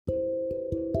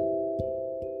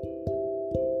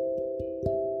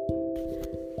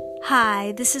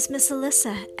Hi, this is Miss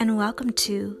Elissa, and welcome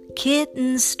to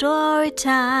Kitten Story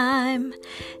Time.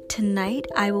 Tonight,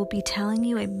 I will be telling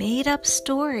you a made-up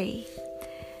story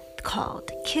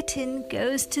called Kitten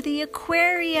Goes to the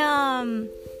Aquarium.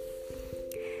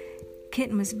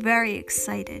 Kitten was very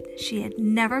excited. She had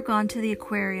never gone to the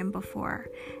aquarium before,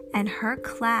 and her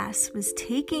class was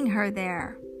taking her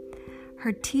there.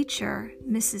 Her teacher,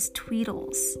 Mrs.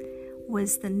 Tweedles,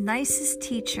 was the nicest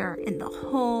teacher in the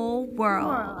whole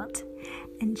world.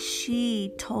 And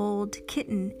she told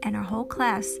Kitten and her whole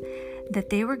class that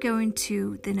they were going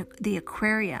to the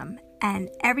aquarium, and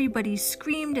everybody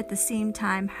screamed at the same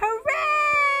time,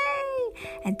 "Hooray!"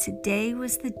 And today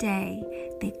was the day.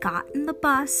 They got in the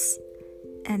bus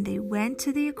and they went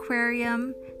to the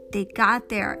aquarium. They got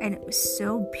there and it was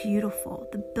so beautiful.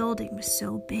 The building was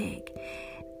so big.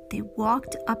 They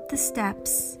walked up the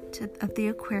steps of the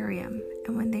aquarium,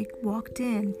 and when they walked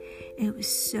in, it was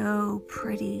so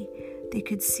pretty. They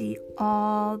could see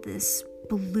all this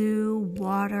blue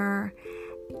water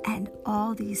and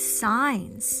all these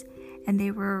signs, and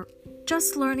they were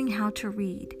just learning how to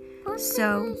read. What did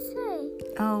they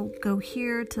say? Go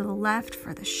here to the left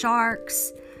for the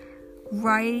sharks.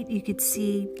 Right, you could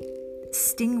see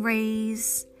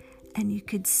stingrays, and you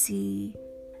could see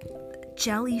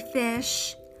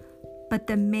jellyfish. But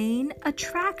the main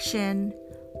attraction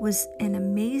was an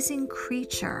amazing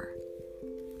creature.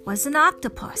 It was an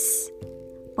octopus.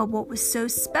 But what was so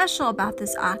special about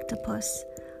this octopus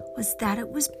was that it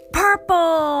was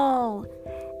purple.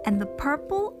 And the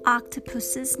purple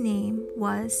octopus's name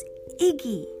was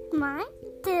Iggy. Mine?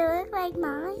 Do it look like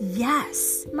mine?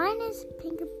 Yes. Mine is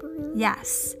pink and blue.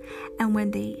 Yes. And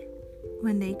when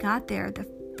they got there, the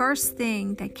first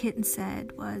thing that Kitten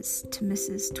said was to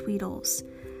Mrs. Tweedles,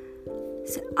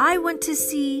 said, "I want to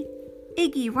see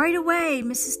Iggy right away,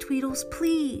 Mrs. Tweedles,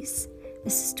 please."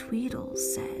 Mrs. Tweedles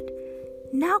said,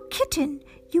 "Now, Kitten,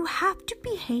 you have to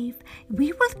behave.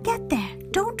 We will get there.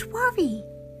 Don't worry."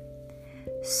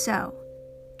 So,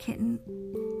 Kitten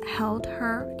held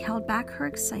back her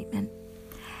excitement,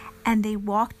 and they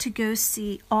walked to go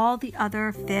see all the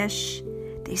other fish.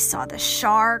 They saw the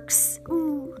sharks.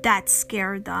 Ooh, that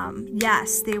scared them.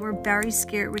 Yes, they were very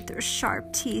scared with their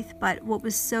sharp teeth, but what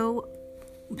was so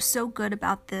good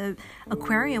about the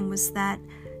aquarium was that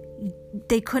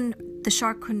the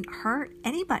shark couldn't hurt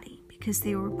anybody because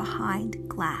they were behind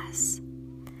glass.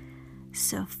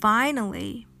 So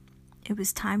finally, it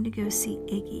was time to go see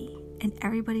Iggy, and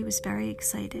everybody was very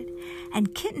excited.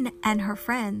 And Kitten and her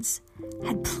friends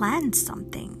had planned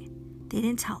something. They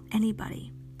didn't tell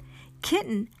anybody.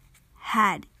 Kitten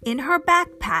had in her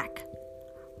backpack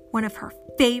one of her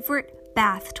favorite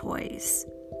bath toys,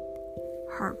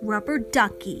 her rubber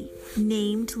ducky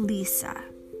named Lisa.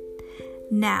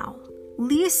 Now,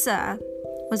 Lisa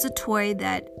was a toy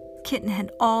that Kitten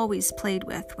had always played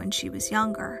with when she was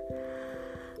younger.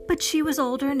 But she was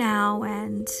older now,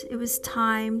 and it was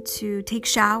time to take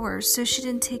showers, so she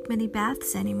didn't take many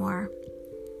baths anymore.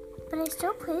 But I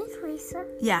still play with Lisa.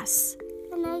 Yes.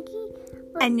 And Iggy.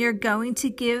 And you're going to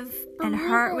give, and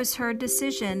it was her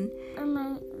decision.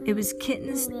 It was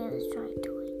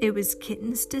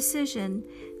Kitten's decision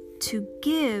to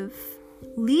give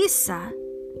Lisa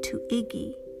to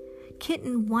Iggy.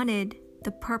 Kitten wanted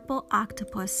the purple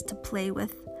octopus to play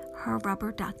with her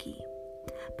rubber ducky,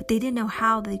 but they didn't know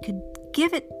how they could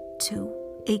give it to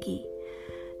Iggy.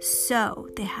 So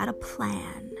they had a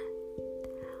plan.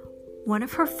 One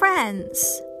of her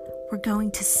friends were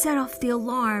going to set off the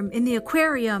alarm in the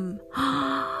aquarium.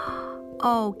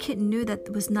 Oh, Kitten knew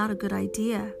that was not a good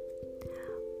idea.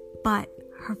 But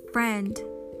her friend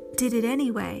did it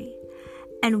anyway.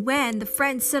 And when the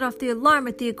friend set off the alarm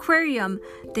at the aquarium,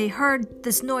 they heard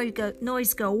this noise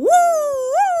go, woo, woo,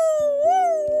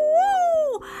 woo,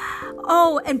 woo.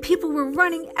 Oh, and people were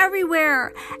running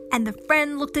everywhere. And the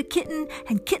friend looked at Kitten,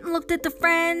 and Kitten looked at the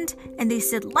friend, and they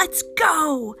said, "Let's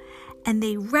go." And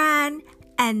they ran,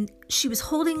 and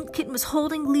Kitten was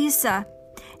holding Lisa,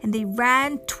 and they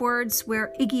ran towards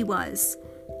where Iggy was.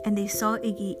 And they saw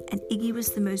Iggy, and Iggy was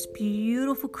the most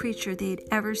beautiful creature they had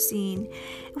ever seen.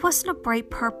 It wasn't a bright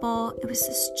purple. It was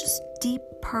this just deep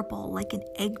purple, like an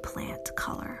eggplant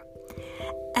color.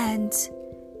 And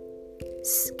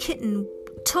Kitten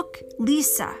took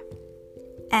Lisa,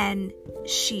 and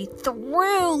she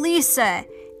threw Lisa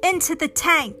into the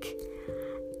tank.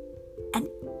 And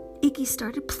Iggy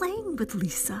started playing with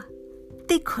Lisa.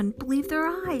 They couldn't believe their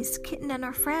eyes. Kitten and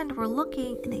her friend were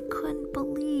looking, and they couldn't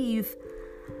believe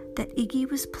that Iggy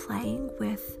was playing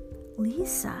with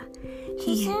Lisa.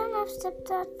 He shouldn't have stepped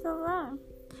out the alarm.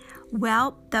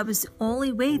 Well, that was the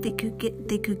only way they could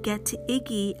get to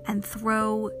Iggy and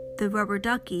throw the rubber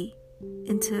ducky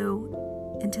into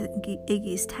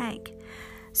Iggy's tank.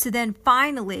 So then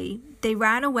finally they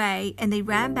ran away and they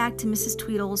ran back to Mrs.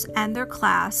 Tweedles and their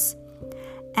class,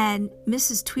 and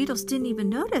Mrs. Tweedles didn't even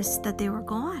notice that they were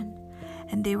gone,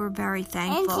 and they were very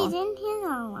thankful. And she didn't hear the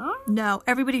alarm? No,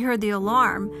 everybody heard the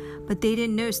alarm, but they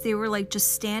didn't notice. They were like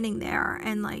just standing there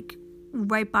and like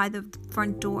right by the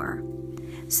front door.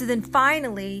 So then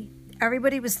finally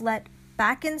everybody was let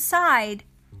back inside,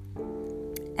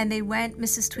 and they went.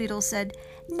 Mrs. Tweedles said,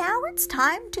 "Now it's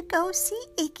time to go see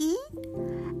Iggy,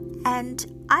 and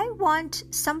I want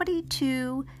somebody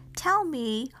to tell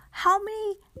me how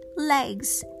many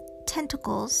legs,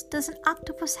 tentacles does an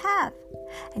octopus have?"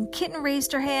 And Kitten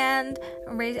raised her hand,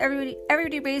 and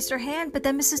everybody raised their hand, but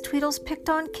then Mrs. Tweedles picked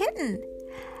on Kitten,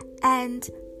 and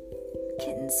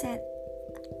Kitten said,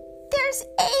 "There's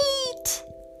 8."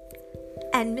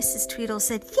 And Mrs. Tweedles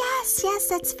said, yes,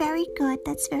 that's very good.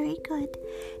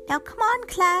 Now come on,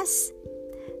 class.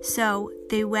 So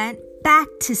they went back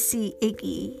to see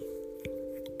Iggy.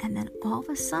 And then all of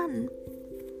a sudden,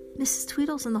 Mrs.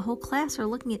 Tweedles and the whole class are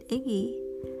looking at Iggy.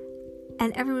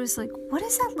 And everyone was like, what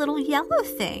is that little yellow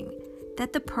thing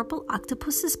that the purple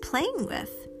octopus is playing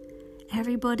with?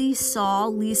 Everybody saw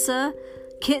Lisa,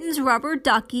 Kitten's rubber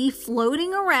ducky,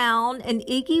 floating around, and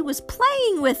Iggy was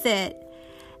playing with it.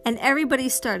 And everybody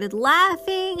started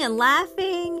laughing, and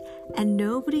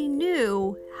nobody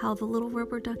knew how the little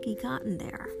rubber ducky got in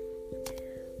there.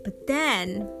 But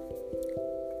then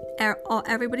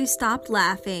everybody stopped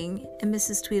laughing, and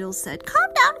Mrs. Tweedles said,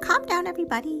 calm down,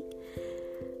 everybody.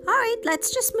 All right,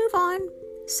 let's just move on.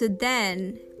 So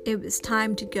then it was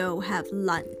time to go have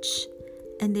lunch.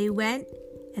 And they went,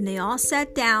 and they all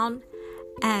sat down,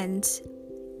 and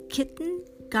Kitten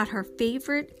got her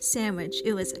favorite sandwich.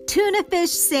 It was a tuna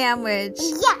fish sandwich.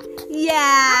 Yuck!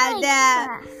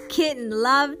 Yeah, Kitten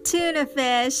loved tuna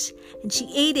fish, and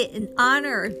she ate it in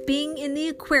honor of being in the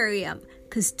aquarium,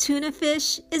 because tuna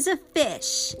fish is a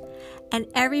fish. And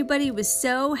everybody was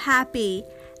so happy.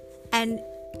 And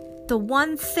the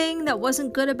one thing that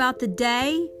wasn't good about the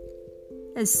day,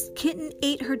 as Kitten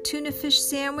ate her tuna fish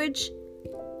sandwich,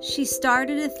 she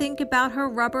started to think about her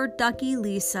rubber ducky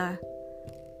Lisa.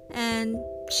 And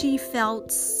she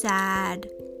felt sad,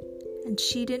 and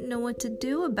she didn't know what to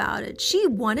do about it. She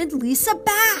wanted Lisa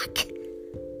back.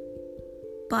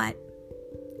 But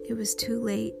it was too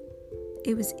late.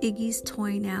 It was Iggy's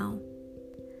toy now.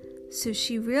 So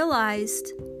she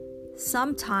realized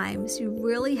sometimes you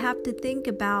really have to think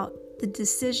about the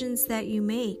decisions that you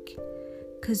make.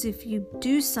 Because if you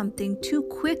do something too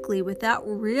quickly without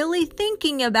really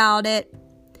thinking about it,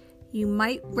 you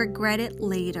might regret it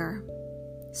later.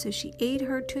 So she ate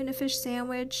her tuna fish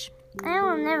sandwich. I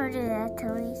will never do that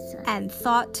to Lisa. And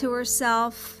thought to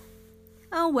herself,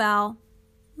 oh well,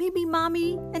 maybe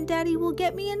Mommy and Daddy will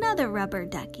get me another rubber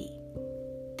ducky.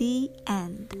 The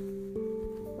end.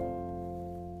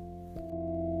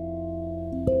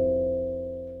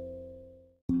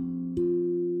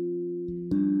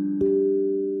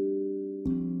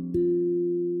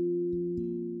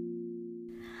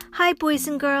 Hi boys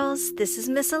and girls, this is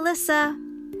Miss Elissa.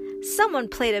 Someone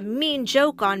played a mean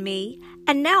joke on me,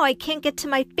 and now I can't get to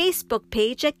my Facebook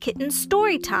page at Kitten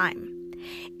Storytime.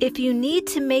 If you need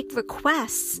to make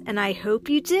requests, and I hope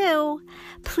you do,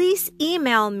 please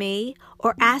email me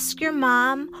or ask your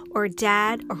mom or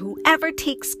dad or whoever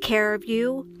takes care of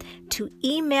you to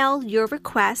email your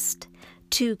request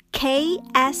to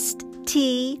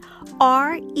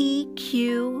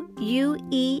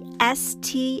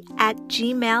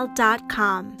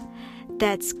kstrequest@gmail.com.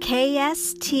 That's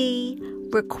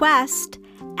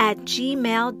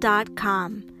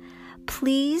kstrequest@gmail.com.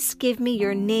 Please give me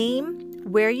your name,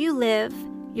 where you live,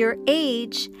 your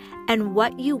age, and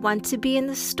what you want to be in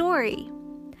the story.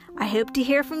 I hope to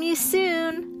hear from you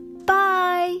soon.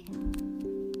 Bye!